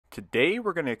Today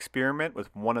we're going to experiment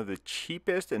with one of the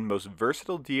cheapest and most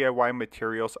versatile DIY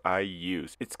materials I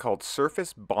use. It's called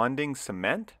Surface Bonding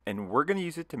Cement, and we're going to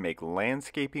use it to make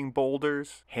landscaping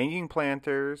boulders, hanging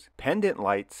planters, pendant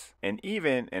lights, and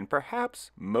even, and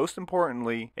perhaps most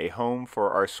importantly, a home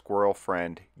for our squirrel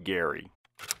friend, Gary.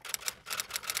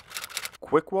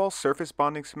 Quikwall Surface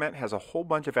Bonding Cement has a whole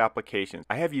bunch of applications.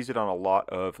 I have used it on a lot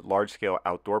of large-scale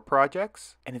outdoor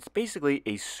projects, and it's basically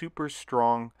a super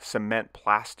strong cement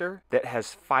plaster that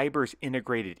has fibers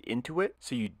integrated into it,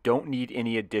 so you don't need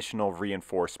any additional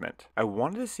reinforcement. I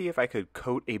wanted to see if I could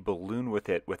coat a balloon with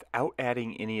it without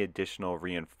adding any additional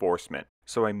reinforcement.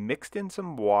 So I mixed in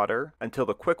some water until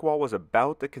the Quikwall was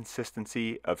about the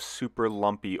consistency of super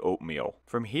lumpy oatmeal.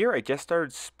 From here, I just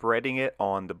started spreading it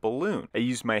on the balloon. I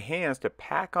used my hands to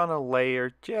pack on a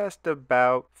layer just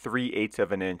about 3/8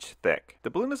 of an inch thick. The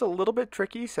balloon is a little bit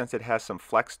tricky since it has some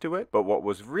flex to it, but what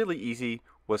was really easy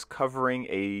was covering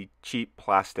a cheap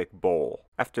plastic bowl.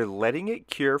 After letting it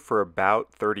cure for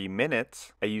about 30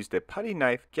 minutes, I used a putty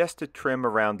knife just to trim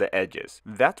around the edges.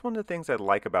 That's one of the things I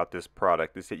like about this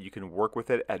product, is that you can work with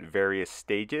it at various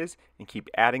stages and keep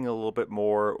adding a little bit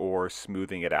more or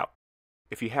smoothing it out.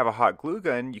 If you have a hot glue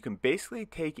gun, you can basically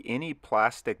take any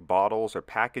plastic bottles or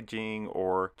packaging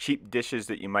or cheap dishes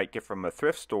that you might get from a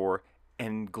thrift store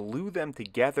and glue them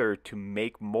together to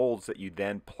make molds that you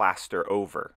then plaster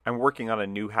over. I'm working on a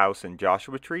new house in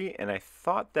Joshua Tree, and I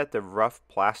thought that the rough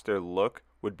plaster look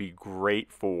would be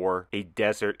great for a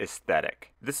desert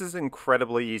aesthetic. This is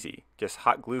incredibly easy. Just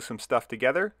hot glue some stuff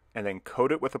together and then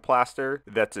coat it with a plaster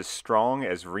that's as strong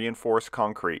as reinforced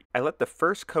concrete. I let the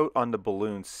first coat on the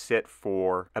balloon sit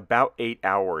for about 8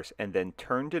 hours and then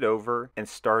turned it over and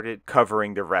started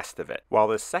covering the rest of it. While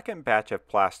the second batch of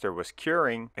plaster was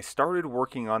curing, I started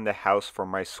working on the house for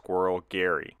my squirrel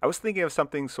Gary. I was thinking of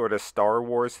something sort of Star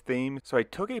Wars themed, so I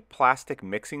took a plastic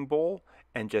mixing bowl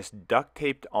and just duct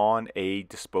taped on a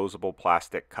disposable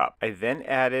plastic cup. I then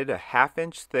added a 1/2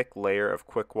 inch thick layer of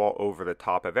Quikwall over the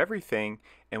top of everything,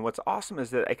 and what's awesome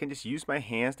is that I can just use my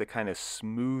hands to kind of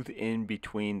smooth in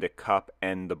between the cup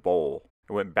and the bowl.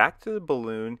 I went back to the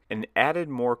balloon and added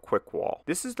more Quikwall.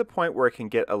 This is the point where it can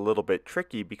get a little bit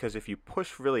tricky, because if you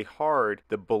push really hard,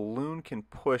 the balloon can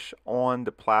push on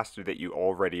the plaster that you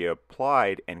already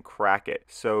applied and crack it.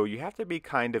 So you have to be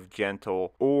kind of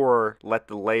gentle or let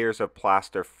the layers of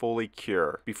plaster fully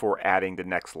cure before adding the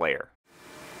next layer.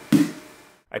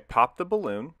 I popped the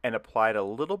balloon and applied a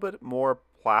little bit more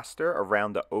plaster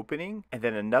around the opening, and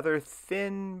then another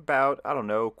thin, about,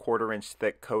 1/4 inch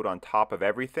thick coat on top of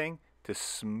everything to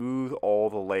smooth all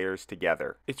the layers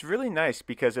together. It's really nice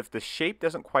because if the shape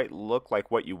doesn't quite look like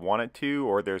what you want it to,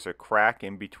 or there's a crack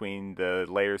in between the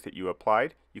layers that you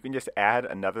applied, you can just add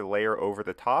another layer over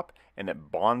the top and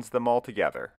it bonds them all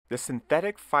together. The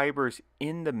synthetic fibers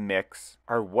in the mix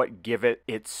are what give it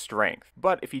its strength.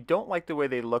 But if you don't like the way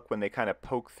they look when they kind of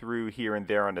poke through here and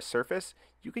there on the surface,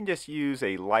 you can just use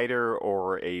a lighter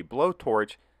or a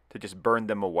blowtorch to just burn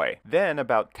them away. Then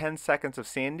about 10 seconds of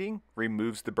sanding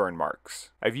removes the burn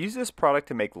marks. I've used this product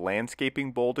to make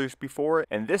landscaping boulders before,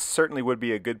 and this certainly would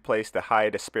be a good place to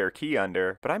hide a spare key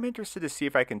under, but I'm interested to see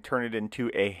if I can turn it into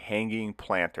a hanging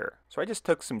planter. So I just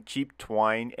took some cheap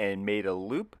twine and made a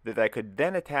loop that I could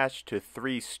then attach to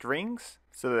 3 strings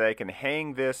so that I can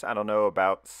hang this,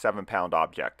 about 7-pound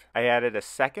object. I added a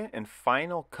second and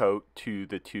final coat to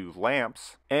the 2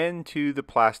 lamps and to the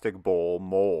plastic bowl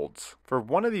molds. For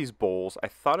one of these bowls, I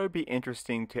thought it would be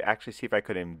interesting to actually see if I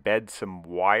could embed some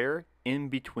wire in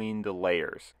between the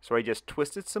layers. So I just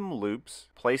twisted some loops,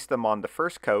 placed them on the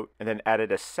first coat, and then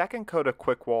added a second coat of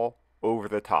Quikwall over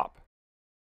the top.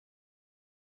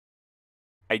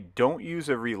 I don't use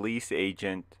a release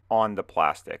agent on the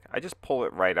plastic. I just pull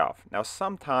it right off. Now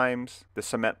sometimes the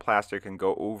cement plaster can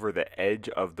go over the edge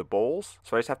of the bowls,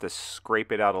 so I just have to scrape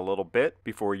it out a little bit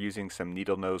before using some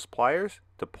needle nose pliers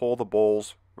to pull the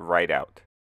bowls right out.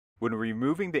 When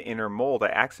removing the inner mold, I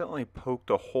accidentally poked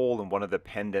a hole in one of the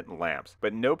pendant lamps,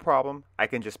 but no problem, I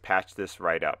can just patch this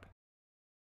right up.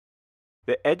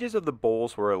 The edges of the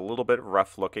bowls were a little bit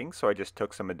rough looking, so I just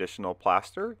took some additional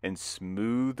plaster and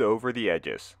smoothed over the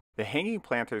edges. The hanging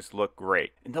planters look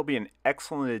great, and they'll be an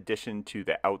excellent addition to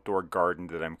the outdoor garden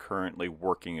that I'm currently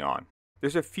working on.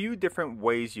 There's a few different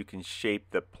ways you can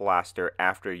shape the plaster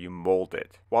after you mold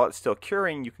it. While it's still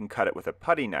curing, you can cut it with a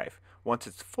putty knife. Once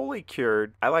it's fully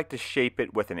cured, I like to shape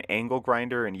it with an angle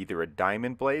grinder and either a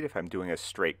diamond blade if I'm doing a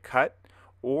straight cut,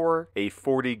 or a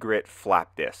 40 grit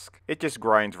flap disc. It just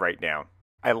grinds right down.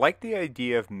 I like the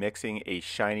idea of mixing a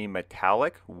shiny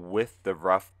metallic with the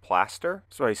rough plaster,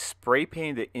 so I spray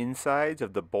painted the insides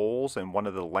of the bowls and one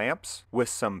of the lamps with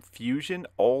some Fusion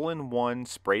all-in-one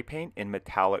spray paint in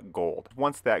metallic gold.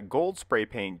 Once that gold spray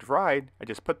paint dried, I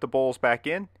just put the bowls back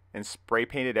in and spray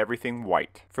painted everything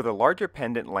white. For the larger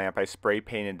pendant lamp, I spray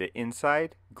painted the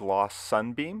inside gloss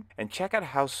sunbeam, and check out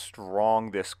how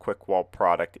strong this Quikwall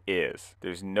product is.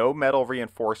 There's no metal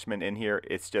reinforcement in here,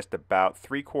 it's just about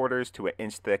 3/4 to an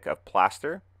inch thick of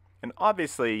plaster. And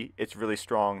obviously, it's really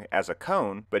strong as a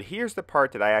cone, but here's the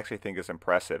part that I actually think is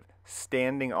impressive.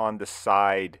 Standing on the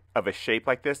side of a shape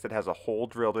like this that has a hole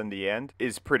drilled in the end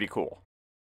is pretty cool.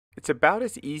 It's about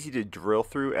as easy to drill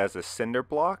through as a cinder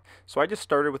block, so I just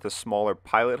started with a smaller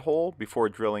pilot hole before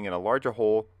drilling in a larger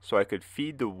hole so I could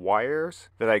feed the wires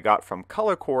that I got from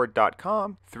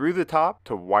colorcord.com through the top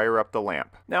to wire up the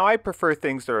lamp. Now I prefer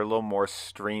things that are a little more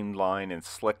streamlined and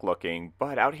slick looking,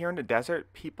 but out here in the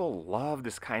desert, people love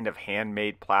this kind of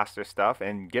handmade plaster stuff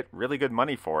and get really good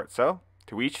money for it, so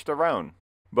to each their own.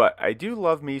 But I do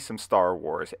love me some Star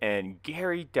Wars, and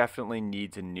Gary definitely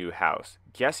needs a new house.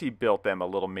 Jessie built them a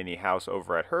little mini house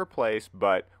over at her place,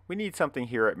 but we need something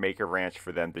here at Maker Ranch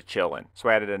for them to chill in. So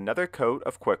I added another coat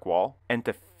of Quikwall, and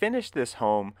to finish this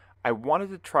home, I wanted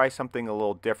to try something a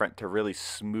little different to really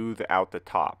smooth out the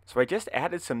top. So I just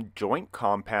added some joint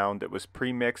compound that was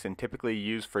pre-mixed and typically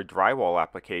used for drywall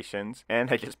applications, and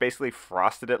I just basically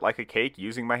frosted it like a cake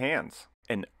using my hands.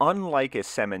 And unlike a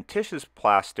cementitious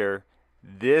plaster,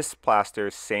 this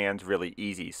plaster sands really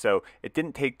easy, so it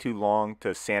didn't take too long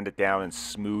to sand it down and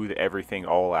smooth everything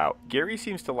all out. Gary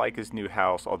seems to like his new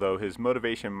house, although his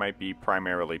motivation might be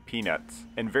primarily peanuts.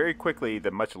 And very quickly, the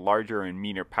much larger and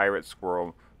meaner pirate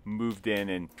squirrel moved in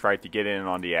and tried to get in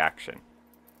on the action.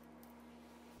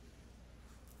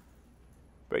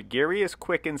 But Gary is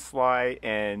quick and sly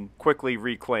and quickly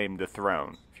reclaimed the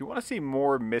throne. If you want to see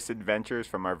more misadventures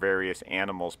from our various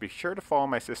animals, be sure to follow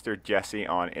my sister Jessie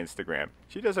on Instagram.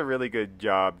 She does a really good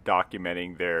job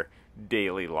documenting their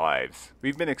daily lives.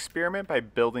 We've been experimenting by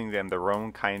building them their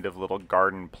own kind of little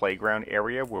garden playground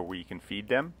area where we can feed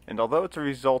them. And although it's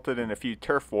resulted in a few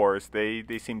turf wars, they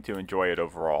seem to enjoy it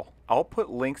overall. I'll put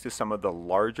links to some of the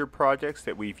larger projects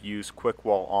that we've used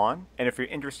Quikwall on. And if you're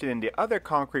interested in the other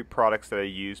concrete products that I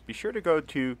use, be sure to go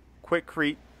to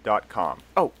quickcrete.com.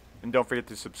 Oh, and don't forget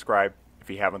to subscribe if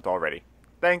you haven't already.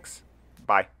 Thanks.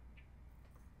 Bye.